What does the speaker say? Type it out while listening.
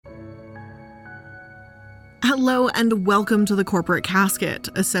Hello and welcome to the Corporate Casket,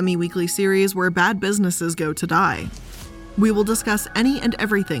 a semi-weekly series where bad businesses go to die. We will discuss any and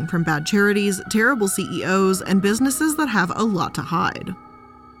everything from bad charities, terrible CEOs, and businesses that have a lot to hide.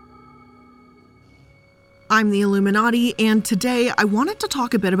 I'm the Illuminati, and today I wanted to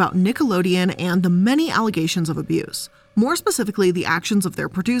talk a bit about Nickelodeon and the many allegations of abuse, more specifically the actions of their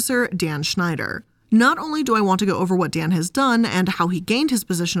producer, Dan Schneider. Not only do I want to go over what Dan has done and how he gained his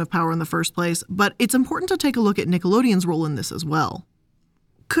position of power in the first place, but it's important to take a look at Nickelodeon's role in this as well.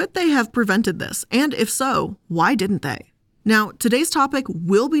 Could they have prevented this? And if so, why didn't they? Now, today's topic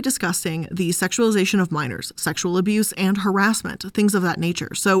will be discussing the sexualization of minors, sexual abuse, and harassment, things of that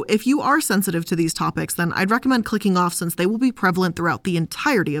nature. So if you are sensitive to these topics, then I'd recommend clicking off since they will be prevalent throughout the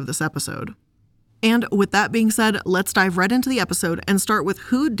entirety of this episode. And with that being said, let's dive right into the episode and start with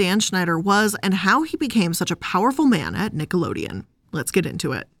who Dan Schneider was and how he became such a powerful man at Nickelodeon. Let's get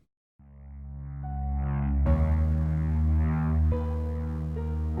into it.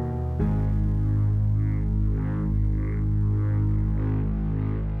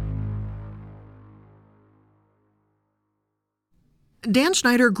 Dan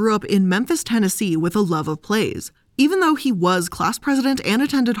Schneider grew up in Memphis, Tennessee with a love of plays. Even though he was class president and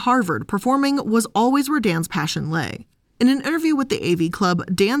attended Harvard, performing was always where Dan's passion lay. In an interview with the AV Club,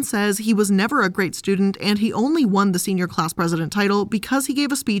 Dan says he was never a great student and he only won the senior class president title because he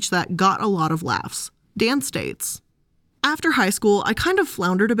gave a speech that got a lot of laughs. Dan states, "After high school, I kind of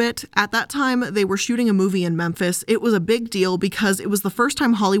floundered a bit. At that time, they were shooting a movie in Memphis. It was a big deal because it was the first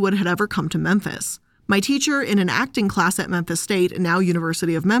time Hollywood had ever come to Memphis. My teacher in an acting class at Memphis State, now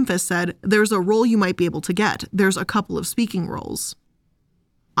University of Memphis, said, 'There's a role you might be able to get. There's a couple of speaking roles.'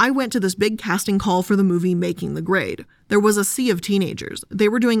 I went to this big casting call for the movie Making the Grade. There was a sea of teenagers. They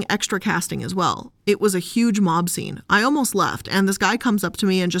were doing extra casting as well. It was a huge mob scene. I almost left, and this guy comes up to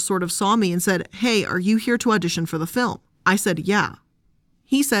me and just sort of saw me and said, 'Hey, are you here to audition for the film?' I said, 'Yeah.'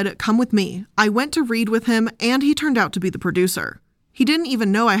 He said, 'Come with me.' I went to read with him, and he turned out to be the producer. He didn't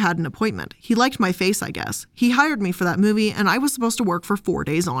even know I had an appointment. He liked my face, I guess. He hired me for that movie, and I was supposed to work for 4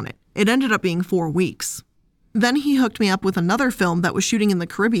 days on it. It ended up being 4 weeks. Then he hooked me up with another film that was shooting in the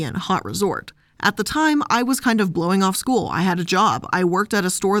Caribbean, Hot Resort. At the time, I was kind of blowing off school. I had a job. I worked at a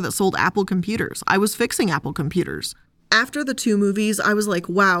store that sold Apple computers. I was fixing Apple computers. After the 2 movies, I was like,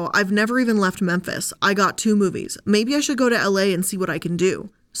 wow, I've never even left Memphis. I got 2 movies. Maybe I should go to LA and see what I can do.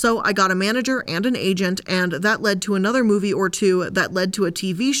 So I got a manager and an agent, and that led to another movie or 2 that led to a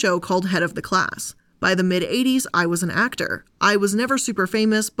TV show called Head of the Class. By the mid-'80s, I was an actor. I was never super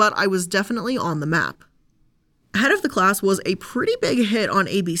famous, but I was definitely on the map." Head of the Class was a pretty big hit on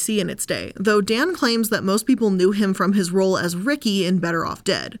ABC in its day, though Dan claims that most people knew him from his role as Ricky in Better Off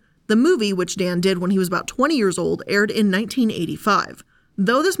Dead. The movie, which Dan did when he was about 20 years old, aired in 1985.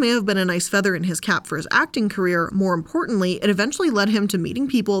 Though this may have been a nice feather in his cap for his acting career, more importantly, it eventually led him to meeting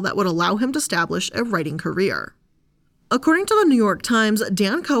people that would allow him to establish a writing career. According to the New York Times,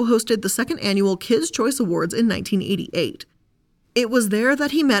 Dan co-hosted the 2nd annual Kids' Choice Awards in 1988. It was there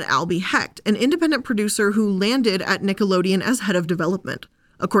that he met Albie Hecht, an independent producer who landed at Nickelodeon as head of development.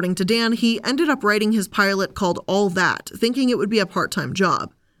 According to Dan, he ended up writing his pilot called All That, thinking it would be a part-time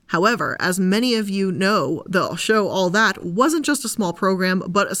job. However, as many of you know, the show All That wasn't just a small program,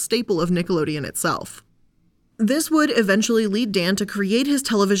 but a staple of Nickelodeon itself. This would eventually lead Dan to create his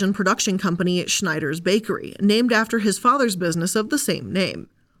television production company, Schneider's Bakery, named after his father's business of the same name.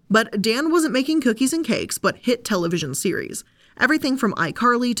 But Dan wasn't making cookies and cakes, but hit television series. Everything from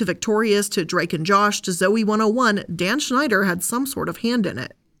iCarly to Victorious to Drake and Josh to Zoe 101, Dan Schneider had some sort of hand in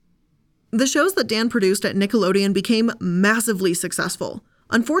it. The shows that Dan produced at Nickelodeon became massively successful.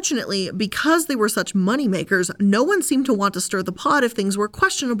 Unfortunately, because they were such moneymakers, no one seemed to want to stir the pot if things were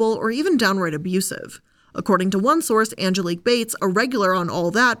questionable or even downright abusive. According to one source, Angelique Bates, a regular on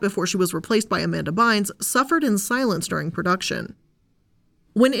All That before she was replaced by Amanda Bynes, suffered in silence during production.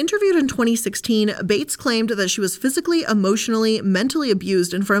 When interviewed in 2016, Bates claimed that she was physically, emotionally, mentally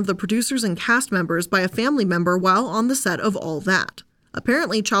abused in front of the producers and cast members by a family member while on the set of All That.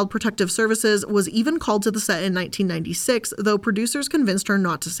 Apparently, Child Protective Services was even called to the set in 1996, though producers convinced her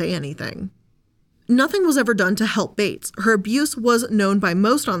not to say anything. Nothing was ever done to help Bates. Her abuse was known by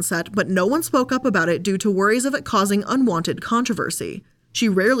most on set, but no one spoke up about it due to worries of it causing unwanted controversy. She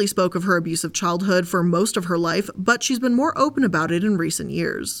rarely spoke of her abusive childhood for most of her life, but she's been more open about it in recent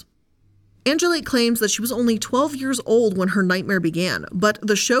years. Angelique claims that she was only 12 years old when her nightmare began, but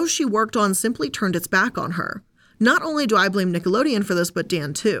the show she worked on simply turned its back on her. Not only do I blame Nickelodeon for this, but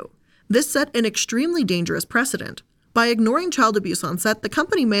Dan too. This set an extremely dangerous precedent. By ignoring child abuse on set, the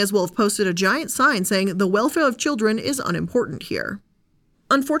company may as well have posted a giant sign saying the welfare of children is unimportant here.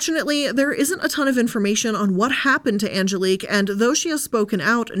 Unfortunately, there isn't a ton of information on what happened to Angelique, and though she has spoken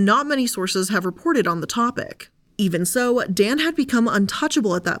out, not many sources have reported on the topic. Even so, Dan had become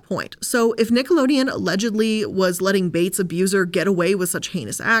untouchable at that point, so if Nickelodeon allegedly was letting Bates' abuser get away with such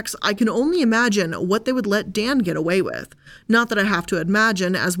heinous acts, I can only imagine what they would let Dan get away with. Not that I have to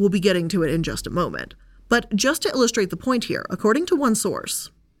imagine, as we'll be getting to it in just a moment. But just to illustrate the point here, according to one source,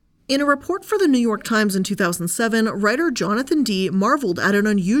 in a report for the New York Times in 2007, writer Jonathan D. marveled at an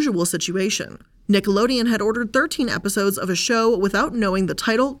unusual situation. Nickelodeon had ordered 13 episodes of a show without knowing the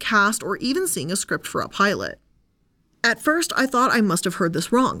title, cast, or even seeing a script for a pilot. At first, I thought I must have heard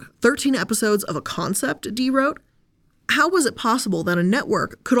this wrong. 13 episodes of a concept, D wrote? How was it possible that a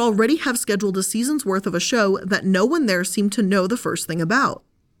network could already have scheduled a season's worth of a show that no one there seemed to know the first thing about?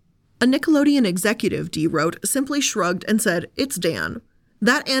 A Nickelodeon executive, D wrote, simply shrugged and said, "It's Dan."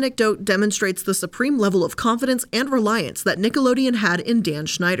 That anecdote demonstrates the supreme level of confidence and reliance that Nickelodeon had in Dan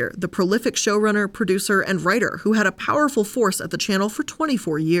Schneider, the prolific showrunner, producer, and writer who had a powerful force at the channel for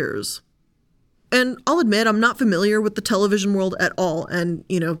 24 years. And I'll admit, I'm not familiar with the television world at all, and,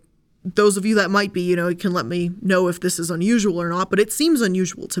 those of you that might be, you can let me know if this is unusual or not, but it seems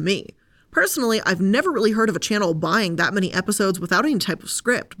unusual to me. Personally, I've never really heard of a channel buying that many episodes without any type of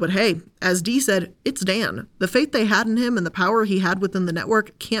script, but hey, as Dee said, it's Dan. The faith they had in him and the power he had within the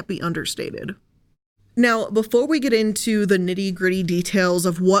network can't be understated. Now, before we get into the nitty-gritty details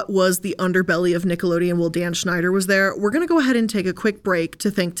of what was the underbelly of Nickelodeon while Dan Schneider was there, we're going to go ahead and take a quick break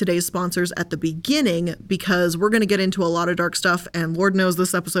to thank today's sponsors at the beginning, because we're going to get into a lot of dark stuff, and Lord knows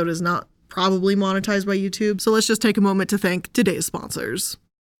this episode is not probably monetized by YouTube, so let's just take a moment to thank today's sponsors.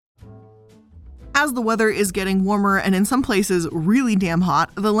 As the weather is getting warmer and in some places really damn hot,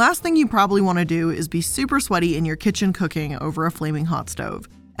 the last thing you probably want to do is be super sweaty in your kitchen cooking over a flaming hot stove.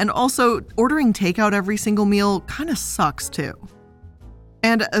 And also, ordering takeout every single meal kind of sucks too.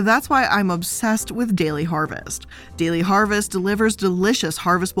 And that's why I'm obsessed with Daily Harvest. Daily Harvest delivers delicious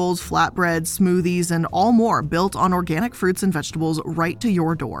harvest bowls, flatbreads, smoothies, and all more built on organic fruits and vegetables right to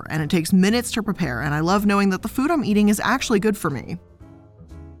your door. And it takes minutes to prepare, and I love knowing that the food I'm eating is actually good for me.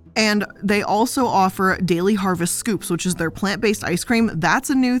 And they also offer Daily Harvest Scoops, which is their plant-based ice cream. That's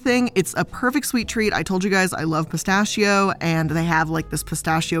a new thing. It's a perfect sweet treat. I told you guys I love pistachio, and they have like this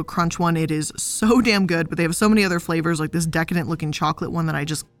pistachio crunch one. It is so damn good, but they have so many other flavors, like this decadent looking chocolate one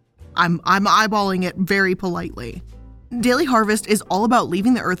that I'm eyeballing it very politely. Daily Harvest is all about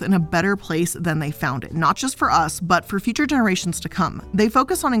leaving the earth in a better place than they found it, not just for us, but for future generations to come. They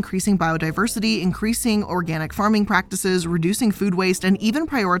focus on increasing biodiversity, increasing organic farming practices, reducing food waste, and even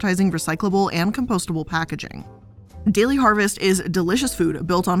prioritizing recyclable and compostable packaging. Daily Harvest is delicious food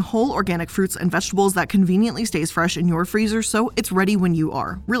built on whole organic fruits and vegetables that conveniently stays fresh in your freezer, so it's ready when you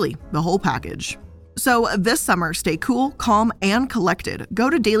are. Really, the whole package. So this summer, stay cool, calm, and collected. Go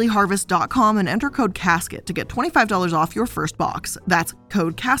to dailyharvest.com and enter code CASKET to get $25 off your first box. That's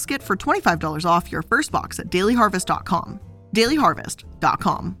code CASKET for $25 off your first box at dailyharvest.com.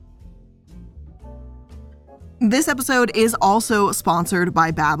 dailyharvest.com. This episode is also sponsored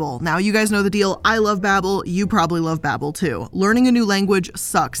by Babbel. Now, you guys know the deal. I love Babbel. You probably love Babbel too. Learning a new language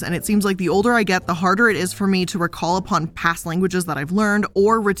sucks, and it seems like the older I get, the harder it is for me to recall upon past languages that I've learned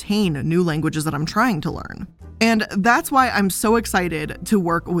or retain new languages that I'm trying to learn. And that's why I'm so excited to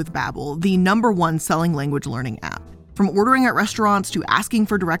work with Babbel, the #1 selling language learning app. From ordering at restaurants to asking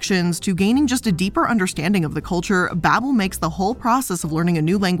for directions to gaining just a deeper understanding of the culture, Babbel makes the whole process of learning a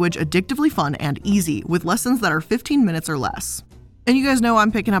new language addictively fun and easy, with lessons that are 15 minutes or less. And you guys know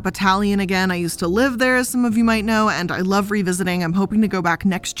I'm picking up Italian again. I used to live there, as some of you might know, and I love revisiting. I'm hoping to go back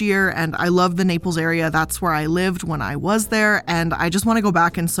next year, and I love the Naples area. That's where I lived when I was there, and I just want to go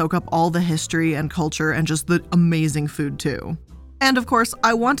back and soak up all the history and culture and just the amazing food too. And of course,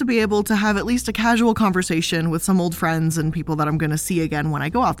 I want to be able to have at least a casual conversation with some old friends and people that I'm going to see again when I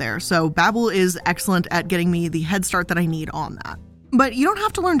go out there. So Babbel is excellent at getting me the head start that I need on that. But you don't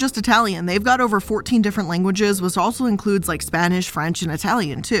have to learn just Italian. They've got over 14 different languages, which also includes like Spanish, French, and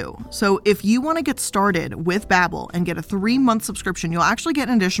Italian too. So if you want to get started with Babbel and get a 3-month subscription, you'll actually get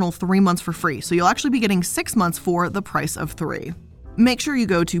an additional 3 months for free. So you'll actually be getting 6 months for the price of 3. Make sure you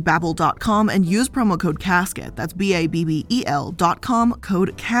go to babbel.com and use promo code CASKET, that's BABBEL.com,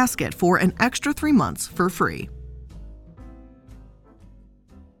 code CASKET for an extra 3 months for free.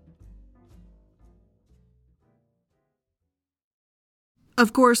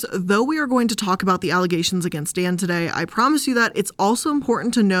 Of course, though we are going to talk about the allegations against Dan today, I promise you that it's also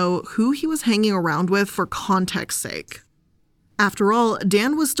important to know who he was hanging around with for context's sake. After all,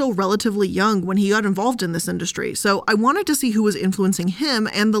 Dan was still relatively young when he got involved in this industry, so I wanted to see who was influencing him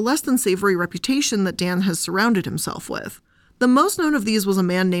and the less than savory reputation that Dan has surrounded himself with. The most known of these was a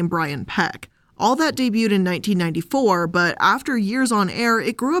man named Brian Peck. All that debuted in 1994, but after years on air,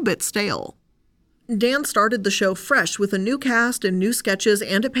 it grew a bit stale. Dan started the show fresh with a new cast and new sketches,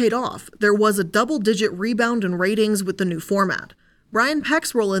 and it paid off. There was a double-digit rebound in ratings with the new format. Brian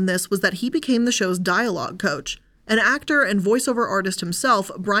Peck's role in this was that he became the show's dialogue coach. An actor and voiceover artist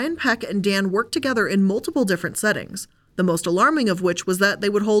himself, Brian Peck and Dan worked together in multiple different settings, the most alarming of which was that they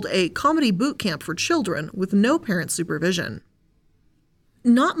would hold a comedy boot camp for children with no parent supervision.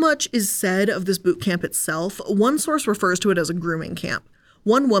 Not much is said of this boot camp itself. One source refers to it as a grooming camp.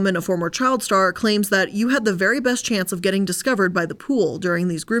 One woman, a former child star, claims that you had the very best chance of getting discovered by the pool during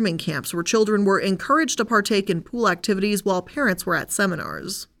these grooming camps, where children were encouraged to partake in pool activities while parents were at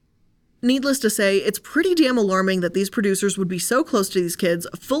seminars. Needless to say, it's pretty damn alarming that these producers would be so close to these kids,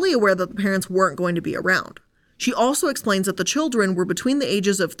 fully aware that the parents weren't going to be around. She also explains that the children were between the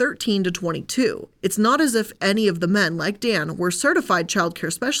ages of 13 to 22. It's not as if any of the men, like Dan, were certified child care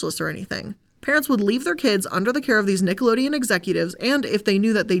specialists or anything. Parents would leave their kids under the care of these Nickelodeon executives, and if they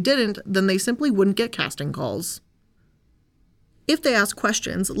knew that they didn't, then they simply wouldn't get casting calls. If they asked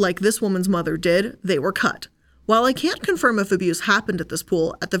questions, like this woman's mother did, they were cut. While I can't confirm if abuse happened at this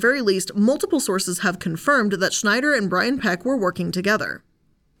pool, at the very least, multiple sources have confirmed that Schneider and Brian Peck were working together.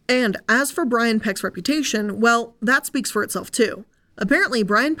 And as for Brian Peck's reputation, well, that speaks for itself too. Apparently,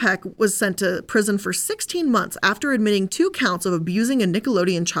 Brian Peck was sent to prison for 16 months after admitting 2 counts of abusing a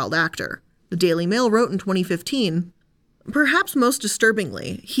Nickelodeon child actor. The Daily Mail wrote in 2015, "Perhaps most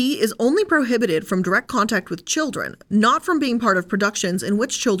disturbingly, he is only prohibited from direct contact with children, not from being part of productions in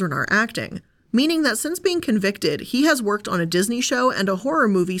which children are acting, meaning that since being convicted, he has worked on a Disney show and a horror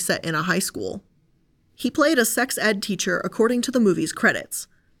movie set in a high school. He played a sex ed teacher according to the movie's credits.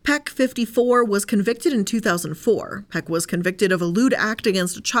 Peck, 54, was convicted in 2004. Peck was convicted of a lewd act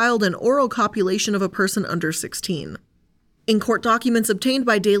against a child and oral copulation of a person under 16. In court documents obtained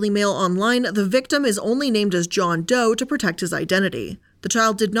by Daily Mail Online, the victim is only named as John Doe to protect his identity. The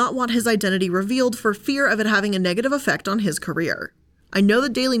child did not want his identity revealed for fear of it having a negative effect on his career." I know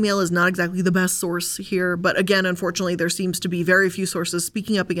that Daily Mail is not exactly the best source here, but again, unfortunately, there seems to be very few sources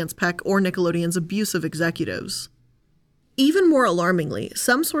speaking up against Peck or Nickelodeon's abusive executives. Even more alarmingly,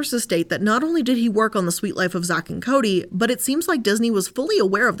 some sources state that not only did he work on The Sweet Life of Zack and Cody, but it seems like Disney was fully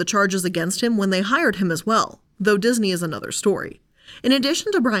aware of the charges against him when they hired him as well, though Disney is another story. In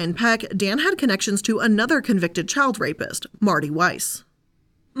addition to Brian Peck, Dan had connections to another convicted child rapist, Marty Weiss.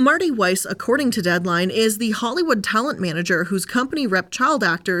 Marty Weiss, according to Deadline, is the Hollywood talent manager whose company repped child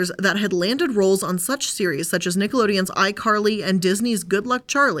actors that had landed roles on such series such as Nickelodeon's iCarly and Disney's Good Luck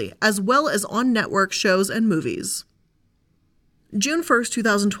Charlie, as well as on-network shows and movies. June 1st,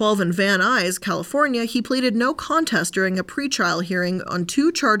 2012 in Van Nuys, California, he pleaded no contest during a pretrial hearing on 2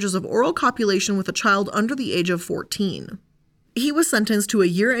 charges of oral copulation with a child under the age of 14. He was sentenced to a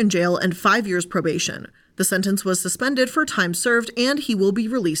year in jail and 5 years probation. The sentence was suspended for time served, and he will be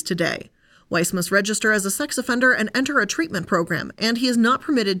released today. Weiss must register as a sex offender and enter a treatment program, and he is not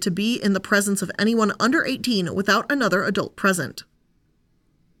permitted to be in the presence of anyone under 18 without another adult present.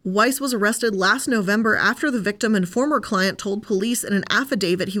 Weiss was arrested last November after the victim and former client told police in an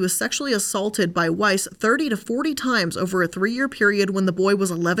affidavit he was sexually assaulted by Weiss 30 to 40 times over a 3-year period when the boy was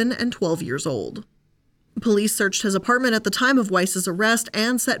 11 and 12 years old. Police searched his apartment at the time of Weiss's arrest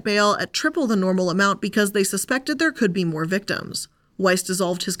and set bail at triple the normal amount because they suspected there could be more victims. Weiss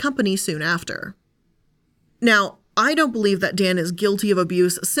dissolved his company soon after. Now, I don't believe that Dan is guilty of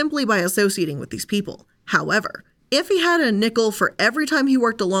abuse simply by associating with these people. However, if he had a nickel for every time he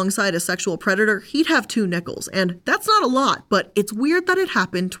worked alongside a sexual predator, he'd have 2 nickels, and that's not a lot, but it's weird that it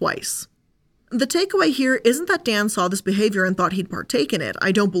happened twice. The takeaway here isn't that Dan saw this behavior and thought he'd partake in it.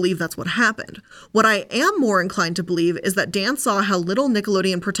 I don't believe that's what happened. What I am more inclined to believe is that Dan saw how little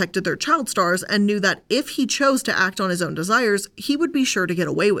Nickelodeon protected their child stars and knew that if he chose to act on his own desires, he would be sure to get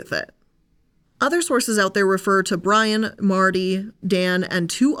away with it. Other sources out there refer to Brian, Marty, Dan, and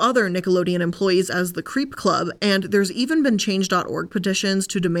 2 other Nickelodeon employees as the Creep Club, and there's even been Change.org petitions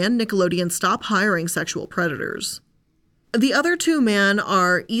to demand Nickelodeon stop hiring sexual predators. The other 2 men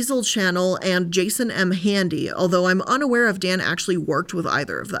are Easel Channel and Jason M. Handy, although I'm unaware if Dan actually worked with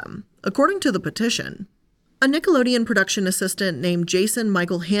either of them. According to the petition, a Nickelodeon production assistant named Jason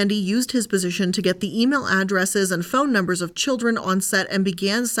Michael Handy used his position to get the email addresses and phone numbers of children on set and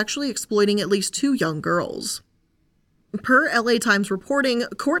began sexually exploiting at least 2 young girls. Per LA Times reporting,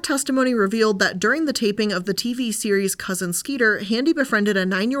 court testimony revealed that during the taping of the TV series Cousin Skeeter, Handy befriended a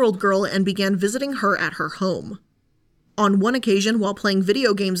 9-year-old girl and began visiting her at her home. On one occasion, while playing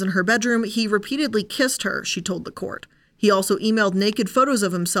video games in her bedroom, he repeatedly kissed her, she told the court. He also emailed naked photos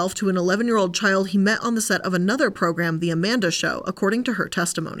of himself to an 11-year-old child he met on the set of another program, The Amanda Show, according to her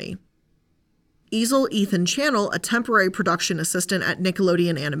testimony. Easel Ethan Channel, a temporary production assistant at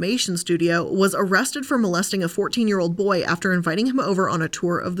Nickelodeon Animation Studio, was arrested for molesting a 14-year-old boy after inviting him over on a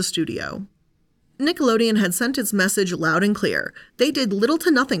tour of the studio. Nickelodeon had sent its message loud and clear. They did little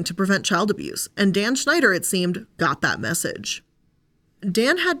to nothing to prevent child abuse, and Dan Schneider, it seemed, got that message.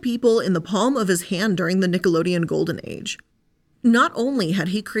 Dan had people in the palm of his hand during the Nickelodeon Golden Age. Not only had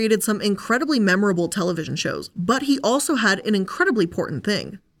he created some incredibly memorable television shows, but he also had an incredibly important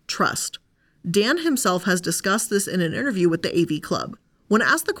thing: trust. Dan himself has discussed this in an interview with the AV Club. When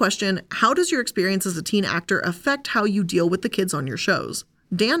asked the question, "How does your experience as a teen actor affect how you deal with the kids on your shows?"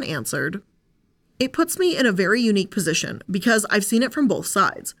 Dan answered, "It puts me in a very unique position because I've seen it from both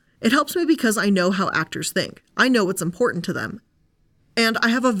sides. It helps me because I know how actors think. I know what's important to them. And I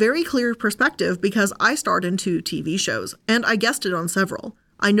have a very clear perspective because I starred in 2 TV shows, and I guested on several.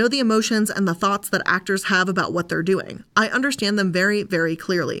 I know the emotions and the thoughts that actors have about what they're doing. I understand them very, very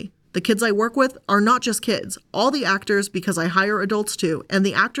clearly. The kids I work with are not just kids, all the actors, because I hire adults too, and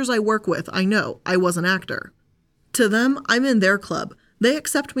the actors I work with, I know I was an actor. To them, I'm in their club. They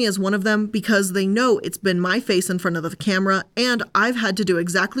accept me as one of them because they know it's been my face in front of the camera, and I've had to do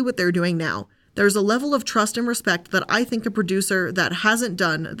exactly what they're doing now. There's a level of trust and respect that I think a producer that hasn't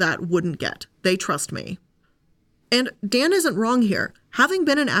done that wouldn't get. They trust me." And Dan isn't wrong here. Having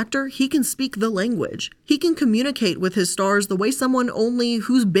been an actor, he can speak the language. He can communicate with his stars the way someone only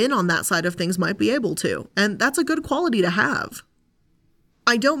who's been on that side of things might be able to, and that's a good quality to have.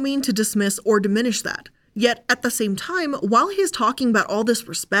 I don't mean to dismiss or diminish that. Yet, at the same time, while he's talking about all this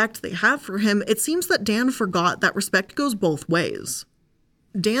respect they have for him, it seems that Dan forgot that respect goes both ways.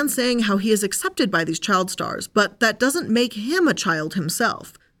 Dan's saying how he is accepted by these child stars, but that doesn't make him a child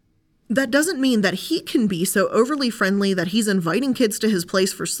himself. That doesn't mean that he can be so overly friendly that he's inviting kids to his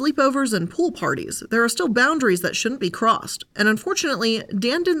place for sleepovers and pool parties. There are still boundaries that shouldn't be crossed, and unfortunately,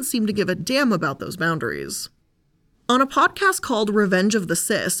 Dan didn't seem to give a damn about those boundaries. On a podcast called Revenge of the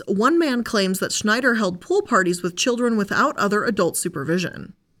Sis, one man claims that Schneider held pool parties with children without other adult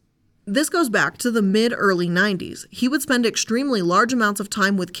supervision. This goes back to the mid-early 90s. He would spend extremely large amounts of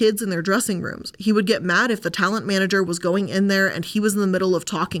time with kids in their dressing rooms. He would get mad if the talent manager was going in there and he was in the middle of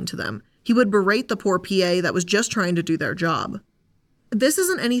talking to them. He would berate the poor PA that was just trying to do their job. This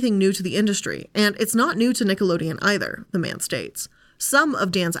isn't anything new to the industry, and it's not new to Nickelodeon either, the man states. Some of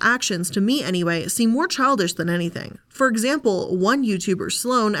Dan's actions, to me anyway, seem more childish than anything. For example, one YouTuber,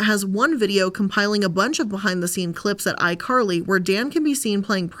 Sloan, has one video compiling a bunch of behind-the-scene clips at iCarly where Dan can be seen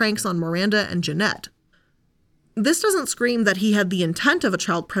playing pranks on Miranda and Jeanette. This doesn't scream that he had the intent of a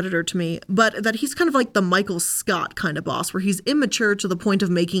child predator to me, but that he's kind of like the Michael Scott kind of boss, where he's immature to the point of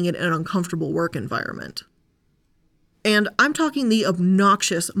making it an uncomfortable work environment. And I'm talking the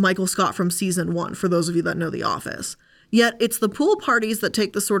obnoxious Michael Scott from season 1, for those of you that know The Office. Yet it's the pool parties that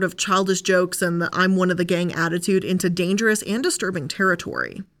take the sort of childish jokes and the I'm one of the gang attitude into dangerous and disturbing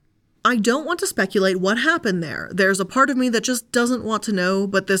territory. I don't want to speculate what happened there. There's a part of me that just doesn't want to know,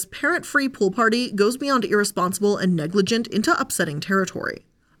 but this parent-free pool party goes beyond irresponsible and negligent into upsetting territory.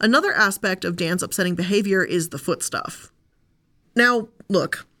 Another aspect of Dan's upsetting behavior is the foot stuff. Now,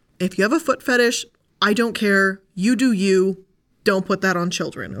 look, if you have a foot fetish, I don't care. You do you. Don't put that on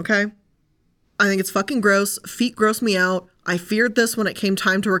children, okay? I think it's fucking gross. Feet gross me out. I feared this when it came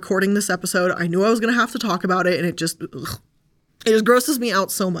time to recording this episode. I knew I was going to have to talk about it, and it just grosses me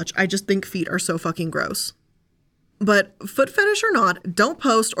out so much. I just think feet are so fucking gross. But foot fetish or not, don't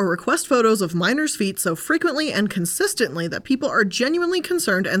post or request photos of minors' feet so frequently and consistently that people are genuinely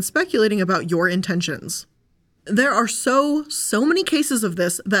concerned and speculating about your intentions. There are so many cases of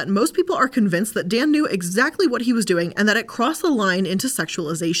this that most people are convinced that Dan knew exactly what he was doing and that it crossed the line into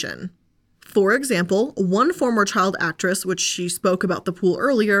sexualization. For example, one former child actress, which she spoke about the pool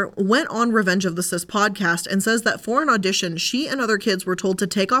earlier, went on Revenge of the Sis podcast and says that for an audition, she and other kids were told to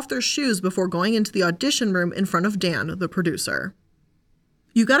take off their shoes before going into the audition room in front of Dan, the producer.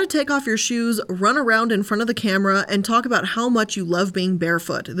 You gotta take off your shoes, run around in front of the camera, and talk about how much you love being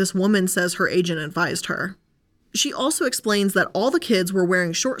barefoot, this woman says her agent advised her. She also explains that all the kids were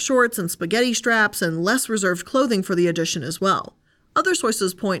wearing short shorts and spaghetti straps and less reserved clothing for the audition as well. Other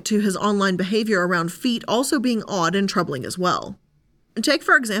sources point to his online behavior around feet also being odd and troubling as well. Take,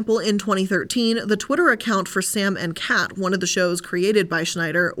 for example, in 2013, the Twitter account for Sam and Cat, one of the shows created by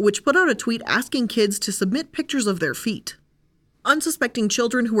Schneider, which put out a tweet asking kids to submit pictures of their feet. Unsuspecting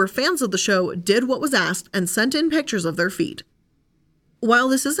children who were fans of the show did what was asked and sent in pictures of their feet. While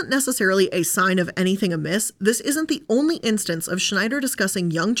this isn't necessarily a sign of anything amiss, this isn't the only instance of Schneider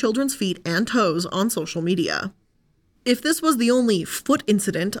discussing young children's feet and toes on social media. If this was the only foot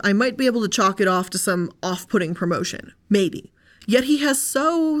incident, I might be able to chalk it off to some off-putting promotion. Maybe. Yet he has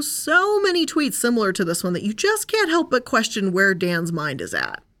so many tweets similar to this one that you just can't help but question where Dan's mind is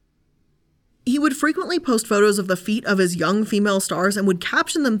at. He would frequently post photos of the feet of his young female stars and would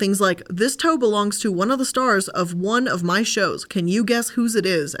caption them things like, "This toe belongs to one of the stars of one of my shows. Can you guess whose it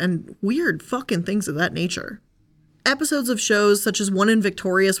is?" and weird fucking things of that nature. Episodes of shows such as one in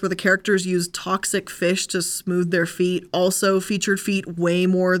Victorious where the characters used toxic fish to smooth their feet also featured feet way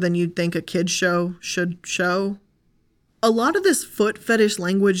more than you'd think a kid's show should show. A lot of this foot fetish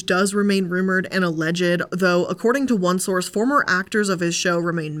language does remain rumored and alleged, though according to one source, former actors of his show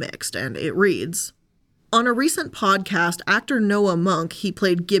remain mixed, and it reads, on a recent podcast, actor Noah Monk, he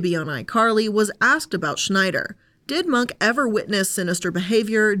played Gibby on iCarly, was asked about Schneider. Did Monk ever witness sinister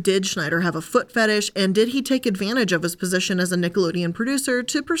behavior? Did Schneider have a foot fetish? And did he take advantage of his position as a Nickelodeon producer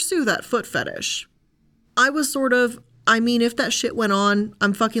to pursue that foot fetish? I was if that shit went on,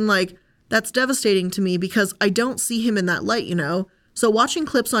 I'm fucking like, that's devastating to me because I don't see him in that light, you know? So watching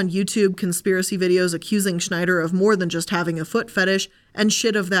clips on YouTube, conspiracy videos accusing Schneider of more than just having a foot fetish and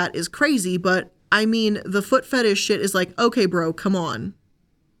shit of that is crazy, but the foot fetish shit is like, okay bro, come on.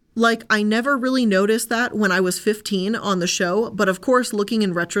 Like, I never really noticed that when I was 15 on the show, but of course looking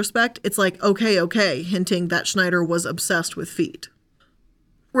in retrospect, it's like, okay, hinting that Schneider was obsessed with feet.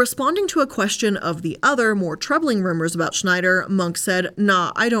 Responding to a question of the other, more troubling rumors about Schneider, Monk said,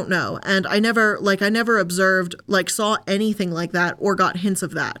 "Nah, I don't know, and I never observed, saw anything like that or got hints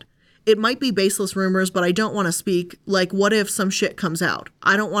of that. It might be baseless rumors, but I don't want to speak, what if some shit comes out?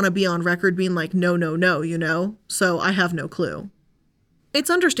 I don't want to be on record being like, no, you know? So I have no clue." It's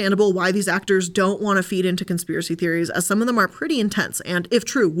understandable why these actors don't want to feed into conspiracy theories, as some of them are pretty intense and, if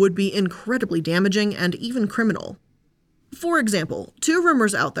true, would be incredibly damaging and even criminal. For example, two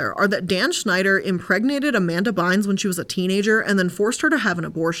rumors out there are that Dan Schneider impregnated Amanda Bynes when she was a teenager and then forced her to have an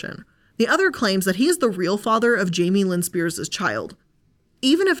abortion. The other claims that he is the real father of Jamie Lynn Spears' child.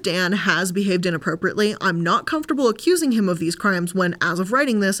 Even if Dan has behaved inappropriately, I'm not comfortable accusing him of these crimes when, as of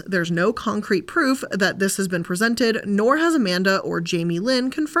writing this, there's no concrete proof that this has been presented, nor has Amanda or Jamie Lynn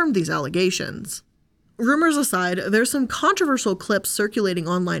confirmed these allegations. Rumors aside, there's some controversial clips circulating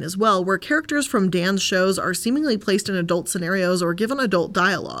online as well where characters from Dan's shows are seemingly placed in adult scenarios or given adult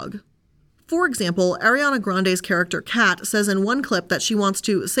dialogue. For example, Ariana Grande's character Kat says in one clip that she wants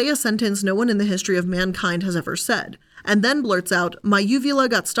to say a sentence no one in the history of mankind has ever said, and then blurts out, "My uvula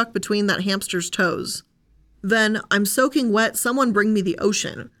got stuck between that hamster's toes." Then, "I'm soaking wet, someone bring me the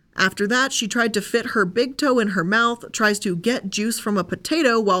ocean." After that, she tried to fit her big toe in her mouth, tries to get juice from a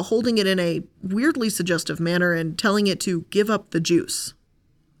potato while holding it in a weirdly suggestive manner and telling it to give up the juice.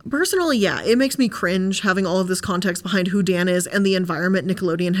 Personally, yeah, it makes me cringe having all of this context behind who Dan is and the environment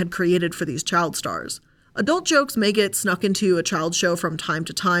Nickelodeon had created for these child stars. Adult jokes may get snuck into a child show from time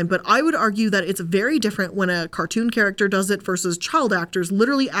to time, but I would argue that it's very different when a cartoon character does it versus child actors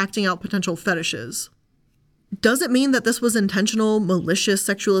literally acting out potential fetishes. Does it mean that this was intentional, malicious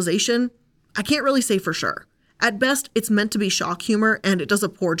sexualization? I can't really say for sure. At best, it's meant to be shock humor, and it does a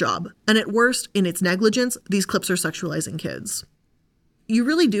poor job. And at worst, in its negligence, these clips are sexualizing kids. You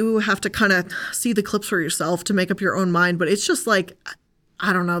really do have to kind of see the clips for yourself to make up your own mind, but it's just like,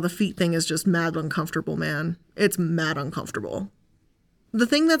 I don't know, the feet thing is just mad uncomfortable, man. It's mad uncomfortable. The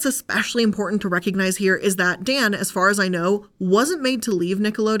thing that's especially important to recognize here is that Dan, as far as I know, wasn't made to leave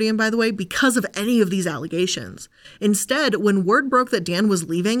Nickelodeon, by the way, because of any of these allegations. Instead, when word broke that Dan was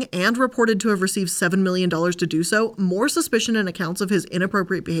leaving and reported to have received $7 million to do so, more suspicion and accounts of his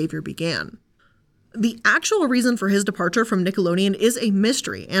inappropriate behavior began. The actual reason for his departure from Nickelodeon is a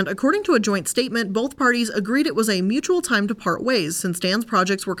mystery, and according to a joint statement, both parties agreed it was a mutual time to part ways since Dan's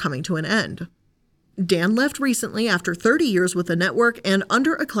projects were coming to an end. Dan left recently after 30 years with the network and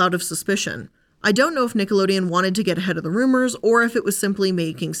under a cloud of suspicion. I don't know if Nickelodeon wanted to get ahead of the rumors or if it was simply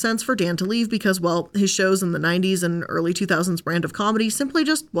making sense for Dan to leave because, well, his shows in the 90s and early 2000s brand of comedy simply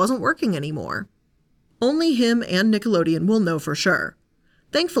just wasn't working anymore. Only him and Nickelodeon will know for sure.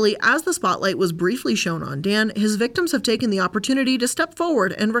 Thankfully, as the spotlight was briefly shown on Dan, his victims have taken the opportunity to step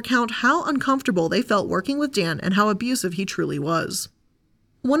forward and recount how uncomfortable they felt working with Dan and how abusive he truly was.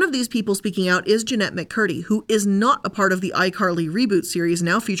 One of these people speaking out is Jeanette McCurdy, who is not a part of the iCarly reboot series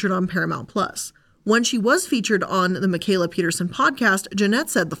now featured on Paramount+. When she was featured on the Michaela Peterson podcast,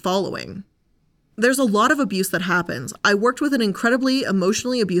 Jeanette said the following. "There's a lot of abuse that happens. I worked with an incredibly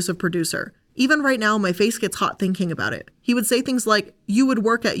emotionally abusive producer. Even right now, my face gets hot thinking about it. He would say things like, 'You would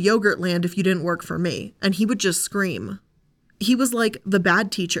work at Yogurtland if you didn't work for me,' and he would just scream. He was like the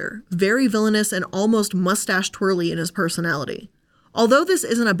bad teacher, very villainous and almost mustache twirly in his personality. Although this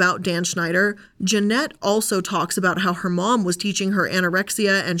isn't about Dan Schneider, Jeanette also talks about how her mom was teaching her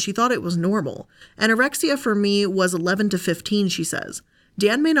anorexia and she thought it was normal. Anorexia for me was 11 to 15, she says.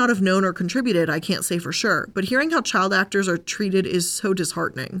 Dan may not have known or contributed, I can't say for sure, but hearing how child actors are treated is so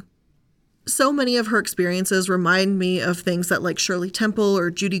disheartening. So many of her experiences remind me of things that like Shirley Temple or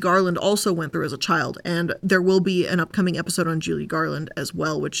Judy Garland also went through as a child, and there will be an upcoming episode on Judy Garland as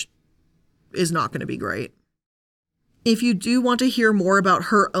well, which is not going to be great. If you do want to hear more about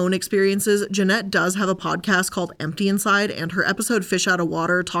her own experiences, Jeanette does have a podcast called Empty Inside, and her episode Fish Out of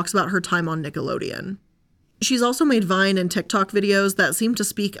Water talks about her time on Nickelodeon. She's also made Vine and TikTok videos that seem to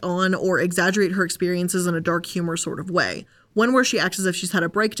speak on or exaggerate her experiences in a dark humor sort of way. One where she acts as if she's had a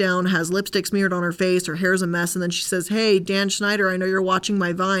breakdown, has lipstick smeared on her face, her hair's a mess, and then she says, "Hey, Dan Schneider, I know you're watching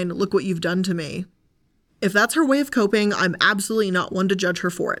my Vine. Look what you've done to me." If that's her way of coping, I'm absolutely not one to judge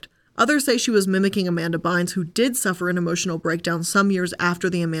her for it. Others say she was mimicking Amanda Bynes, who did suffer an emotional breakdown some years after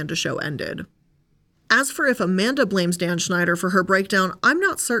the Amanda show ended. As for if Amanda blames Dan Schneider for her breakdown, I'm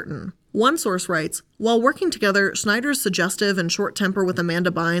not certain. One source writes, while working together, Schneider's suggestive and short temper with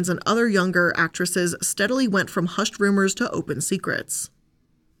Amanda Bynes and other younger actresses steadily went from hushed rumors to open secrets.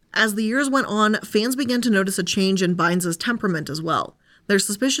 As the years went on, fans began to notice a change in Bynes' temperament as well. Their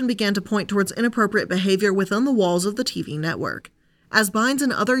suspicion began to point towards inappropriate behavior within the walls of the TV network. As Bynes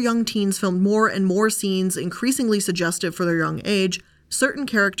and other young teens filmed more and more scenes increasingly suggestive for their young age, certain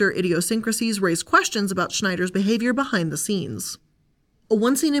character idiosyncrasies raised questions about Schneider's behavior behind the scenes.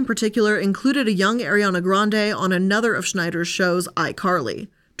 One scene in particular included a young Ariana Grande on another of Schneider's shows, iCarly.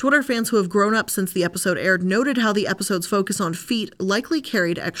 Twitter fans who have grown up since the episode aired noted how the episode's focus on feet likely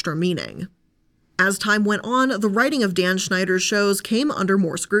carried extra meaning. As time went on, the writing of Dan Schneider's shows came under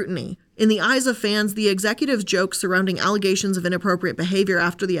more scrutiny. In the eyes of fans, the executive's jokes surrounding allegations of inappropriate behavior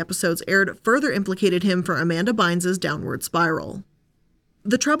after the episodes aired further implicated him for Amanda Bynes' downward spiral.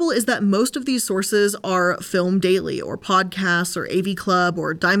 The trouble is that most of these sources are Film Daily or podcasts or AV Club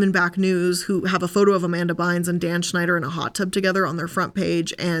or Diamondback News, who have a photo of Amanda Bynes and Dan Schneider in a hot tub together on their front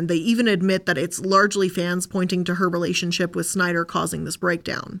page, and they even admit that it's largely fans pointing to her relationship with Schneider causing this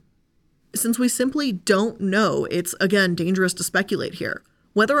breakdown. Since we simply don't know, it's again dangerous to speculate here.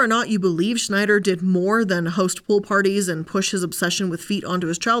 Whether or not you believe Schneider did more than host pool parties and push his obsession with feet onto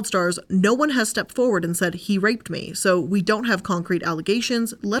his child stars, no one has stepped forward and said, "He raped me," so we don't have concrete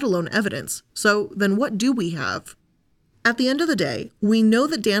allegations, let alone evidence. So then what do we have? At the end of the day, we know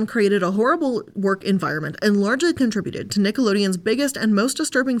that Dan created a horrible work environment and largely contributed to Nickelodeon's biggest and most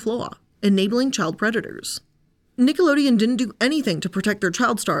disturbing flaw, enabling child predators. Nickelodeon didn't do anything to protect their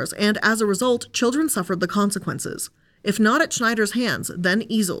child stars, and as a result, children suffered the consequences. If not at Schneider's hands, then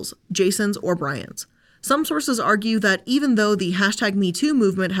Easel's, Jason's, or Brian's. Some sources argue that even though the #MeToo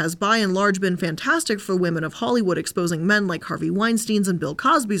movement has by and large been fantastic for women of Hollywood exposing men like Harvey Weinstein's and Bill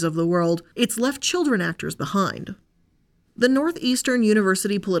Cosby's of the world, it's left children actors behind. The Northeastern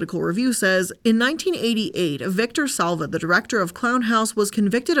University Political Review says, in 1988, Victor Salva, the director of Clown House, was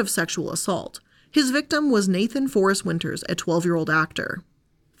convicted of sexual assault. His victim was Nathan Forrest Winters, a 12-year-old actor.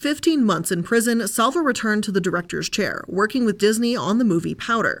 15 months in prison, Salva returned to the director's chair, working with Disney on the movie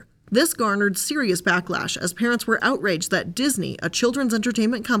Powder. This garnered serious backlash as parents were outraged that Disney, a children's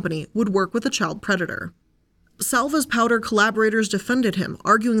entertainment company, would work with a child predator. Salva's Powder collaborators defended him,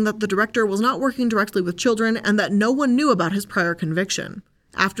 arguing that the director was not working directly with children and that no one knew about his prior conviction.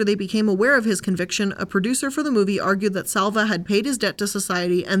 After they became aware of his conviction, a producer for the movie argued that Salva had paid his debt to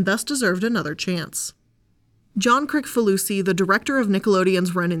society and thus deserved another chance. John Kricfalusi, the director of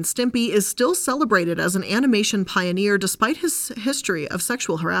Nickelodeon's Ren and Stimpy, is still celebrated as an animation pioneer despite his history of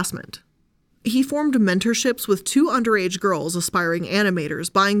sexual harassment. He formed mentorships with 2 underage girls aspiring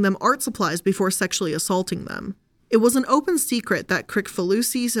animators, buying them art supplies before sexually assaulting them. It was an open secret that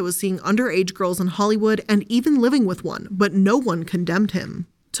Kricfalusi was seeing underage girls in Hollywood and even living with one, but no one condemned him.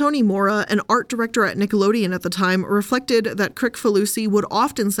 Tony Mora, an art director at Nickelodeon at the time, reflected that Kricfalusi would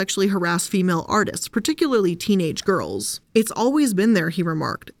often sexually harass female artists, particularly teenage girls. It's always been there, he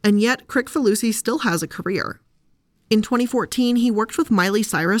remarked, and yet Kricfalusi still has a career. In 2014, he worked with Miley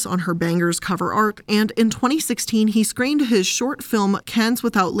Cyrus on her Bangers cover art, and in 2016, he screened his short film Kens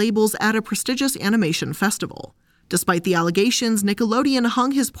Without Labels at a prestigious animation festival. Despite the allegations, Nickelodeon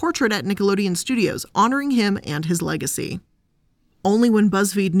hung his portrait at Nickelodeon Studios, honoring him and his legacy. Only when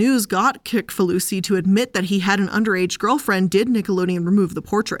BuzzFeed News got Kricfalusi to admit that he had an underage girlfriend did Nickelodeon remove the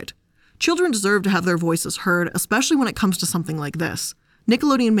portrait. Children deserve to have their voices heard, especially when it comes to something like this.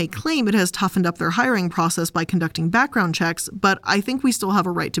 Nickelodeon may claim it has toughened up their hiring process by conducting background checks, but I think we still have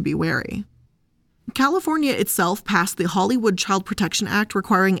a right to be wary. California itself passed the Hollywood Child Protection Act,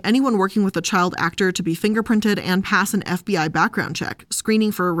 requiring anyone working with a child actor to be fingerprinted and pass an FBI background check,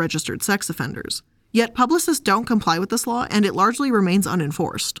 screening for registered sex offenders. Yet publicists don't comply with this law, and it largely remains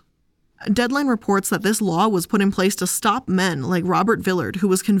unenforced. Deadline reports that this law was put in place to stop men like Robert Villard, who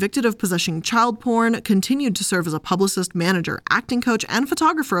was convicted of possessing child porn, continued to serve as a publicist, manager, acting coach, and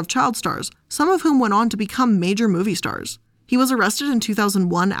photographer of child stars, some of whom went on to become major movie stars. He was arrested in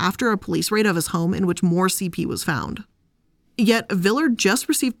 2001 after a police raid of his home in which more CP was found. Yet Villard just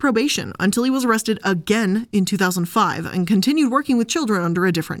received probation until he was arrested again in 2005 and continued working with children under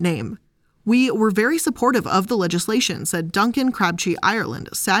a different name. "We were very supportive of the legislation," said Duncan Crabtree Ireland,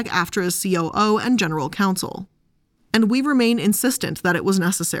 SAG-AFTRA's COO and general counsel. "And we remain insistent that it was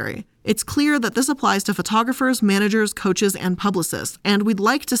necessary. It's clear that this applies to photographers, managers, coaches, and publicists, and we'd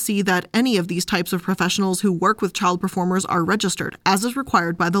like to see that any of these types of professionals who work with child performers are registered, as is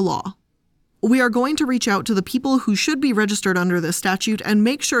required by the law. We are going to reach out to the people who should be registered under this statute and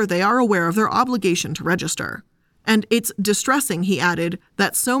make sure they are aware of their obligation to register. And it's distressing," he added,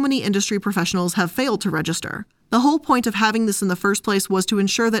 "that so many industry professionals have failed to register. The whole point of having this in the first place was to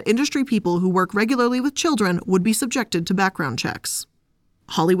ensure that industry people who work regularly with children would be subjected to background checks."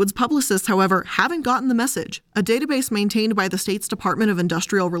 Hollywood's publicists, however, haven't gotten the message. A database maintained by the state's Department of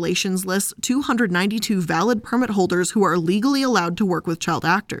Industrial Relations lists 292 valid permit holders who are legally allowed to work with child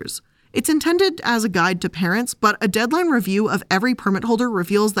actors. It's intended as a guide to parents, but a Deadline review of every permit holder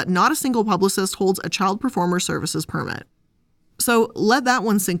reveals that not a single publicist holds a child performer services permit. So let that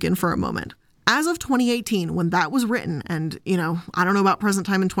one sink in for a moment. As of 2018, when that was written, and, I don't know about present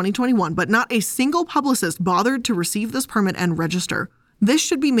time in 2021, but not a single publicist bothered to receive this permit and register. This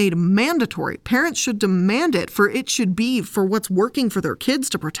should be made mandatory. Parents should demand it, for it should be for what's working for their kids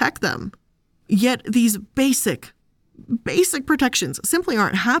to protect them. Yet these basic protections simply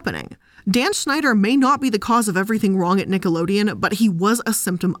aren't happening. Dan Schneider may not be the cause of everything wrong at Nickelodeon, but he was a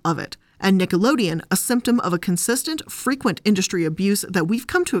symptom of it. And Nickelodeon, a symptom of a consistent, frequent industry abuse that we've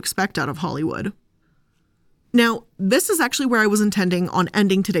come to expect out of Hollywood. Now, this is actually where I was intending on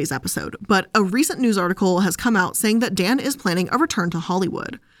ending today's episode, but a recent news article has come out saying that Dan is planning a return to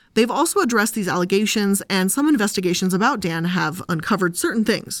Hollywood. They've also addressed these allegations, and some investigations about Dan have uncovered certain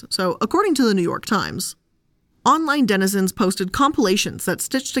things. So, according to the New York Times, online denizens posted compilations that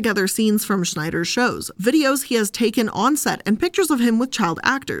stitched together scenes from Schneider's shows, videos he has taken on set, and pictures of him with child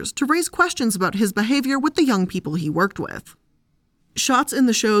actors to raise questions about his behavior with the young people he worked with. Shots in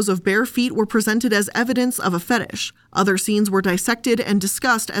the shows of bare feet were presented as evidence of a fetish. Other scenes were dissected and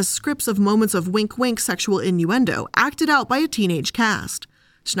discussed as scripts of moments of wink-wink sexual innuendo acted out by a teenage cast.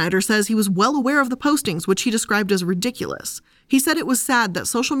 Schneider says he was well aware of the postings, which he described as ridiculous. He said it was sad that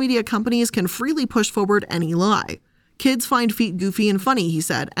social media companies can freely push forward any lie. Kids find feet goofy and funny, he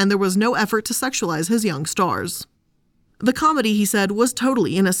said, and there was no effort to sexualize his young stars. The comedy, he said, was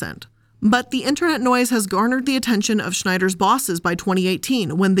totally innocent. But the internet noise has garnered the attention of Schneider's bosses by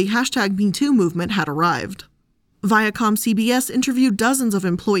 2018, when the #MeToo movement had arrived. Viacom CBS interviewed dozens of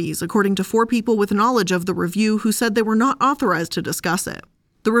employees, according to 4 people with knowledge of the review who said they were not authorized to discuss it.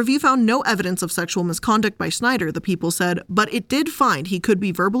 The review found no evidence of sexual misconduct by Schneider, the people said, but it did find he could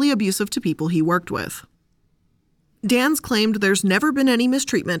be verbally abusive to people he worked with. Dan's claimed there's never been any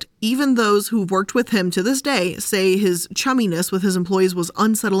mistreatment. Even those who've worked with him to this day say his chumminess with his employees was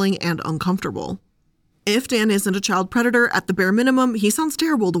unsettling and uncomfortable. If Dan isn't a child predator, at the bare minimum, he sounds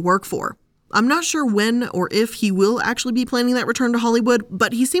terrible to work for. I'm not sure when or if he will actually be planning that return to Hollywood,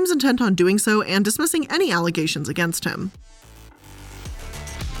 but he seems intent on doing so and dismissing any allegations against him.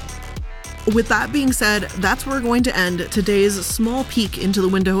 With that being said, that's where we're going to end today's small peek into the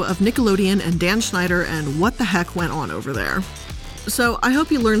window of Nickelodeon and Dan Schneider and what the heck went on over there. So I hope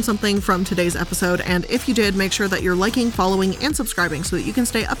you learned something from today's episode, and if you did, make sure that you're liking, following, and subscribing so that you can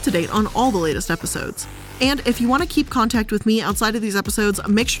stay up to date on all the latest episodes. And if you want to keep contact with me outside of these episodes,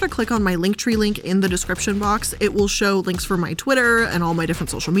 make sure to click on my Linktree link in the description box. It will show links for my Twitter and all my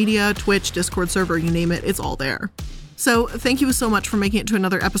different social media, Twitch, Discord server, you name it, it's all there. So thank you so much for making it to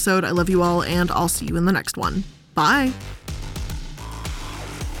another episode. I love you all, and I'll see you in the next one. Bye!